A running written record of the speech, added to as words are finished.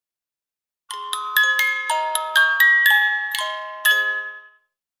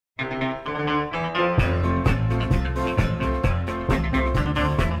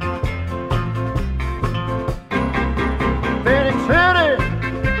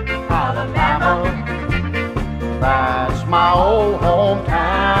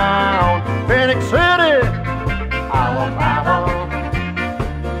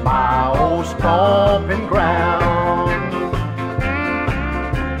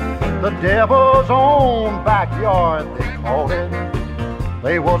The devil's own backyard, they called it.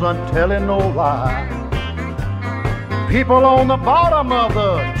 They wasn't telling no lie. People on the bottom of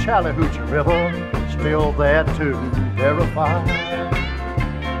the Chattahoochee River still there to verify.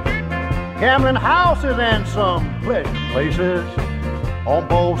 Gambling houses and some pleasure places on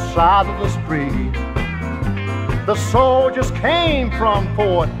both sides of the street. The soldiers came from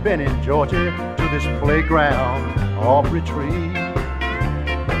Fort Benning, Georgia, to this playground of retreat.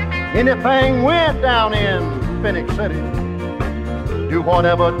 Anything went down in Phenix City. Do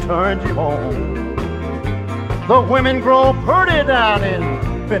whatever turns you on. The women grow pretty down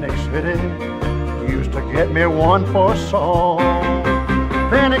in Phenix City. Used to get me one for a song.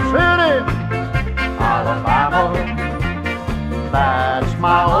 Phenix City, Alabama, that's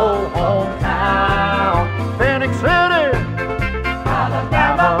my old hometown. Phenix City,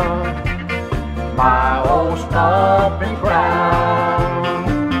 Alabama, my old stomping ground.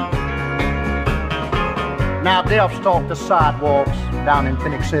 Now death stalked the sidewalks down in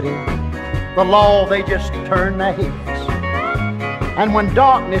Phenix City. The law, they just turned their heads. And when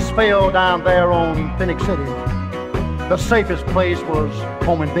darkness fell down there on Phenix City, the safest place was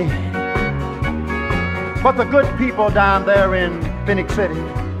home in bed. But the good people down there in Phenix City,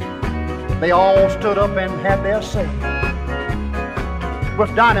 they all stood up and had their say.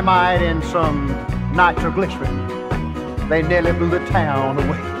 With dynamite and some nitroglycerin, they nearly blew the town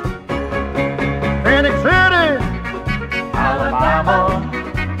away. Phenix City, Alabama,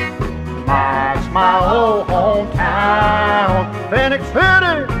 that's my old hometown. Phenix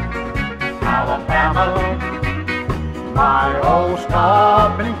City, Alabama, my old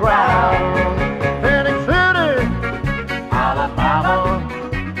stomping ground. Phenix City, Alabama,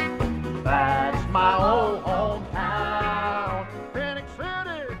 that's my old hometown. Phenix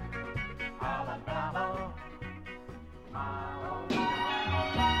City, Alabama, my old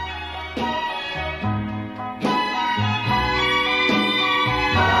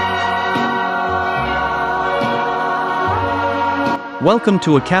Welcome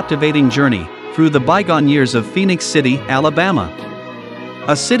to a captivating journey through the bygone years of Phenix City, Alabama.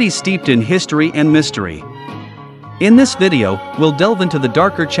 A city steeped in history and mystery. In this video, we'll delve into the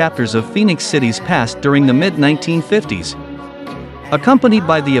darker chapters of Phenix City's past during the mid-1950s, accompanied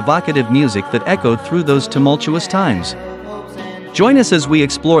by the evocative music that echoed through those tumultuous times. Join us as we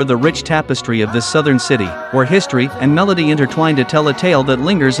explore the rich tapestry of this southern city, where history and melody intertwine to tell a tale that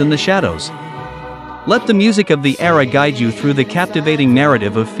lingers in the shadows. Let the music of the era guide you through the captivating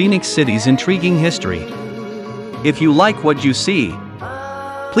narrative of Phenix City's intriguing history. If you like what you see,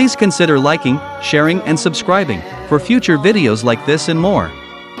 please consider liking, sharing, and subscribing for future videos like this and more.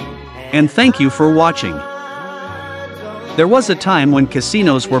 And thank you for watching. There was a time when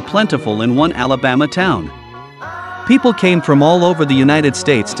casinos were plentiful in one Alabama town. People came from all over the United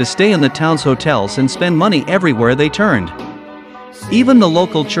States to stay in the town's hotels and spend money everywhere they turned. Even the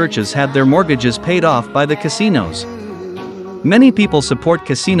local churches had their mortgages paid off by the casinos. Many people support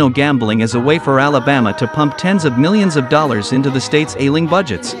casino gambling as a way for Alabama to pump tens of millions of dollars into the state's ailing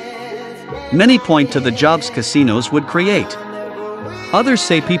budgets. Many point to the jobs casinos would create. Others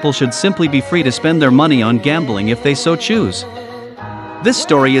say people should simply be free to spend their money on gambling if they so choose. This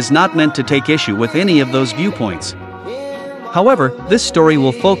story is not meant to take issue with any of those viewpoints. However, this story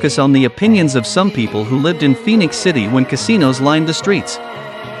will focus on the opinions of some people who lived in Phenix City when casinos lined the streets.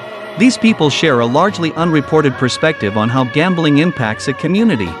 These people share a largely unreported perspective on how gambling impacts a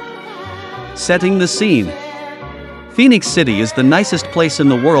community. Setting the scene. Phenix City is the nicest place in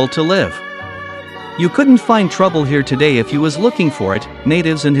the world to live. You couldn't find trouble here today if you was looking for it,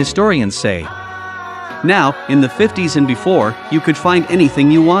 natives and historians say. Now, in the 50s and before, you could find anything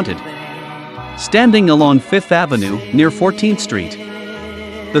you wanted. Standing along 5th Avenue, near 14th Street.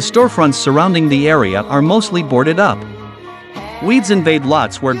 The storefronts surrounding the area are mostly boarded up. Weeds invade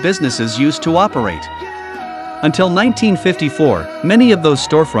lots where businesses used to operate. Until 1954, many of those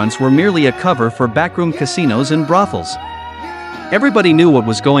storefronts were merely a cover for backroom casinos and brothels. Everybody knew what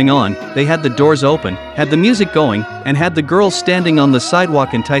was going on, they had the doors open, had the music going, and had the girls standing on the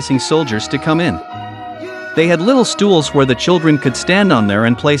sidewalk enticing soldiers to come in. They had little stools where the children could stand on there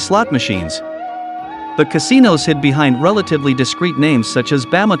and play slot machines. The casinos hid behind relatively discreet names such as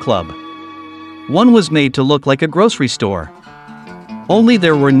Bama Club. One was made to look like a grocery store. Only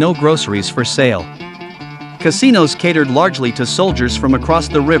there were no groceries for sale. Casinos catered largely to soldiers from across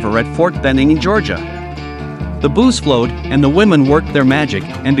the river at Fort Benning, Georgia. The booze flowed, and the women worked their magic,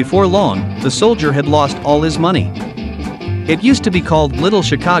 and before long, the soldier had lost all his money. It used to be called Little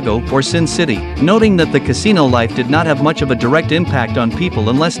Chicago or Sin City, noting that the casino life did not have much of a direct impact on people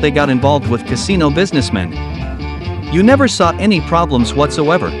unless they got involved with casino businessmen. You never saw any problems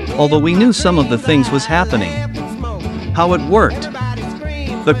whatsoever, although we knew some of the things was happening. How it worked.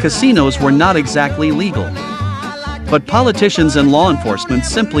 The casinos were not exactly legal. But politicians and law enforcement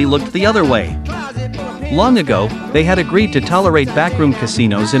simply looked the other way. Long ago, they had agreed to tolerate backroom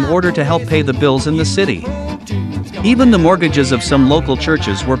casinos in order to help pay the bills in the city. Even the mortgages of some local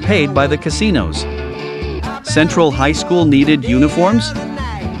churches were paid by the casinos. Central High School needed uniforms?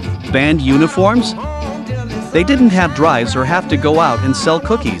 Band uniforms? They didn't have drives or have to go out and sell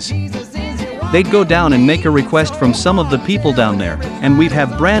cookies. They'd go down and make a request from some of the people down there, and we'd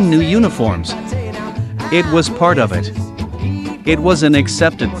have brand new uniforms. It was part of it. It was an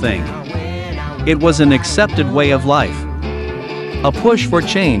accepted thing. It was an accepted way of life. A push for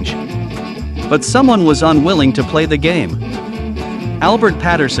change. But someone was unwilling to play the game. Albert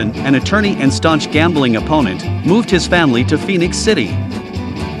Patterson, an attorney and staunch gambling opponent, moved his family to Phenix City.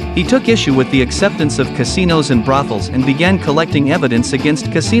 He took issue with the acceptance of casinos and brothels and began collecting evidence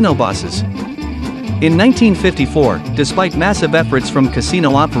against casino bosses. In 1954, despite massive efforts from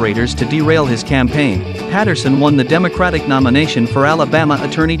casino operators to derail his campaign, Patterson won the Democratic nomination for Alabama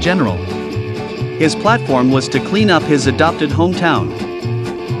Attorney General. His platform was to clean up his adopted hometown.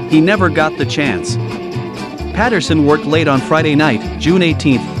 He never got the chance. Patterson worked late on Friday night, June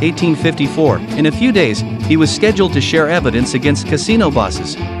 18, 1854. In a few days, he was scheduled to share evidence against casino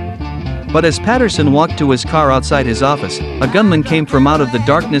bosses. But as Patterson walked to his car outside his office, a gunman came from out of the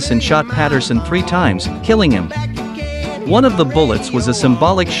darkness and shot Patterson 3 times, killing him. One of the bullets was a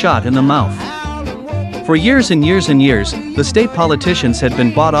symbolic shot in the mouth. For years and years and years, the state politicians had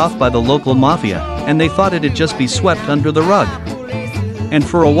been bought off by the local mafia, and they thought it'd just be swept under the rug. And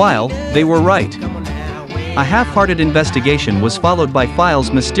for a while, they were right. A half-hearted investigation was followed by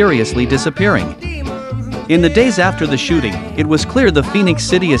files mysteriously disappearing. In the days after the shooting, it was clear the Phenix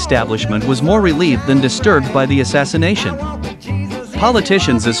City establishment was more relieved than disturbed by the assassination.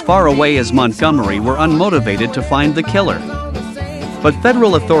 Politicians as far away as Montgomery were unmotivated to find the killer. But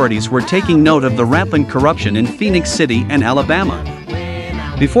federal authorities were taking note of the rampant corruption in Phenix City and Alabama.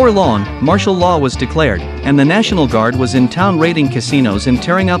 Before long, martial law was declared, and the National Guard was in town raiding casinos and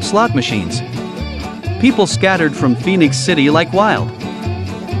tearing up slot machines. People scattered from Phenix City like wild.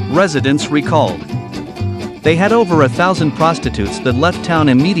 Residents recalled. They had over 1,000 prostitutes that left town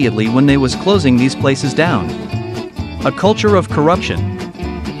immediately when they was closing these places down. A culture of corruption.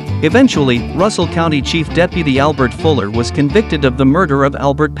 Eventually, Russell County Chief Deputy Albert Fuller was convicted of the murder of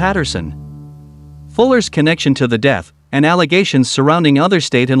Albert Patterson. Fuller's connection to the death, and allegations surrounding other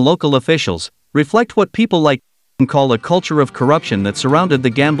state and local officials, reflect what people like call a culture of corruption that surrounded the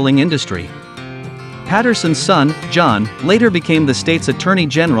gambling industry. Patterson's son, John, later became the state's attorney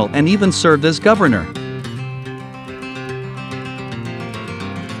general and even served as governor.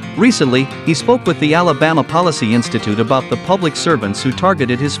 Recently, he spoke with the Alabama Policy Institute about the public servants who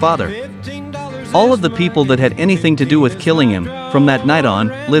targeted his father. All of the people that had anything to do with killing him, from that night on,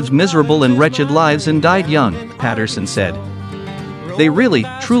 lived miserable and wretched lives and died young, Patterson said. They really,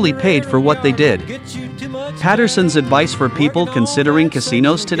 truly paid for what they did. Patterson's advice for people considering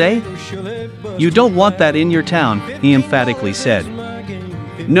casinos today? You don't want that in your town, he emphatically said.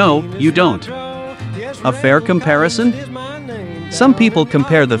 No, you don't. A fair comparison? Some people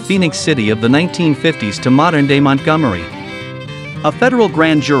compare the Phenix City of the 1950s to modern-day Montgomery. A federal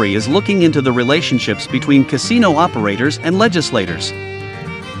grand jury is looking into the relationships between casino operators and legislators.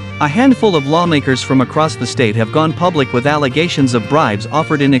 A handful of lawmakers from across the state have gone public with allegations of bribes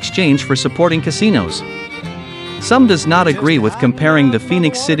offered in exchange for supporting casinos. Some does not agree with comparing the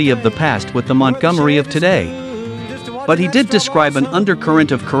Phenix City of the past with the Montgomery of today. But he did describe an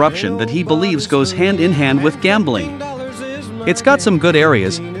undercurrent of corruption that he believes goes hand in hand with gambling. It's got some good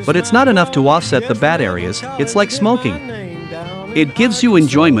areas, but it's not enough to offset the bad areas. It's like smoking. It gives you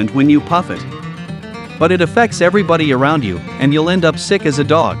enjoyment when you puff it. But it affects everybody around you, and you'll end up sick as a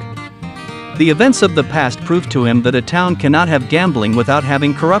dog. The events of the past proved to him that a town cannot have gambling without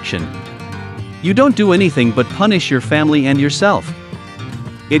having corruption. You don't do anything but punish your family and yourself.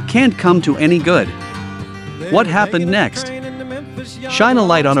 It can't come to any good. What happened next? Shine a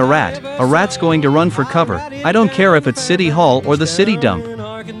light on a rat. A rat's going to run for cover. I don't care if it's City Hall or the city dump.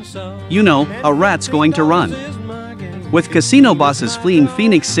 You know, a rat's going to run. With casino bosses fleeing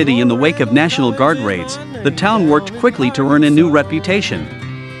Phenix City in the wake of National Guard raids, the town worked quickly to earn a new reputation.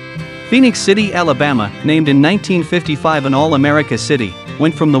 Phenix City, Alabama, named in 1955 an All-America City,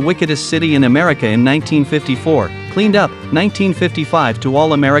 went from the wickedest city in America in 1954, cleaned up, 1955 to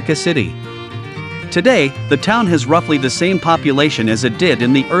All-America City. Today, the town has roughly the same population as it did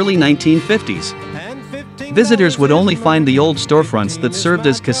in the early 1950s. Visitors would only find the old storefronts that served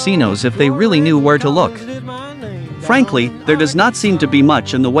as casinos if they really knew where to look. Frankly, there does not seem to be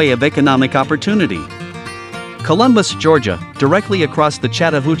much in the way of economic opportunity. Columbus, Georgia, directly across the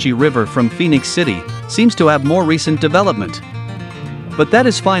Chattahoochee River from Phenix City, seems to have more recent development. But that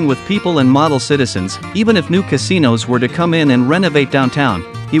is fine with people and model citizens. Even if new casinos were to come in and renovate downtown,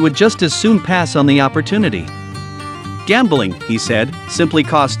 he would just as soon pass on the opportunity. Gambling, he said, simply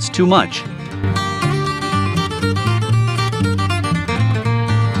costs too much.